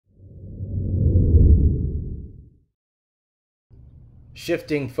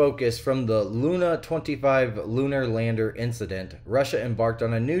Shifting focus from the Luna 25 lunar lander incident, Russia embarked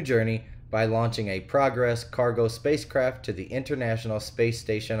on a new journey by launching a Progress cargo spacecraft to the International Space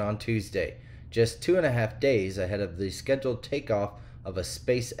Station on Tuesday, just 2.5 days ahead of the scheduled takeoff of a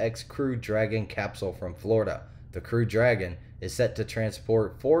SpaceX Crew Dragon capsule from Florida. The Crew Dragon is set to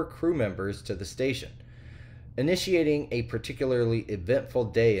transport 4 crew members to the station. Initiating a particularly eventful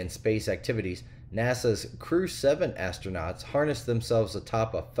day in space activities, NASA's Crew 7 astronauts harnessed themselves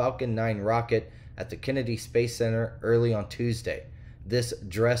atop a Falcon 9 rocket at the Kennedy Space Center early on Tuesday. This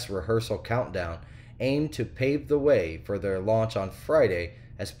dress rehearsal countdown aimed to pave the way for their launch on Friday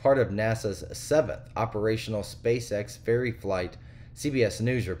as part of NASA's 7th operational SpaceX ferry flight, CBS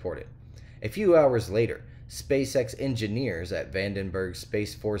News reported. A few hours later, SpaceX engineers at Vandenberg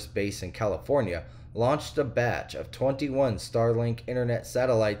Space Force Base in California launched a batch of 21 Starlink internet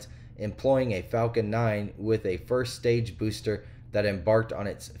satellites employing a Falcon 9 with a first stage booster that embarked on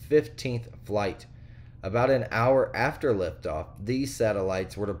its 15th flight. About an hour after liftoff, these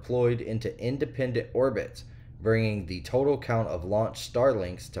satellites were deployed into independent orbits, bringing the total count of launched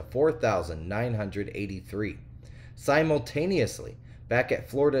Starlinks to 4,983. Simultaneously, back at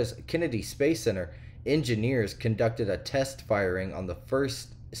Florida's Kennedy Space Center, engineers conducted a test firing on the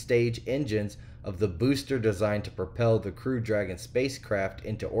first stage engines of the booster designed to propel the Crew Dragon spacecraft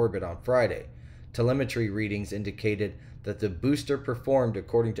into orbit on Friday. Telemetry readings indicated that the booster performed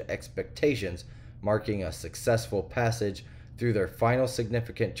according to expectations, marking a successful passage through their final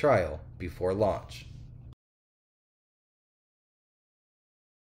significant trial before launch.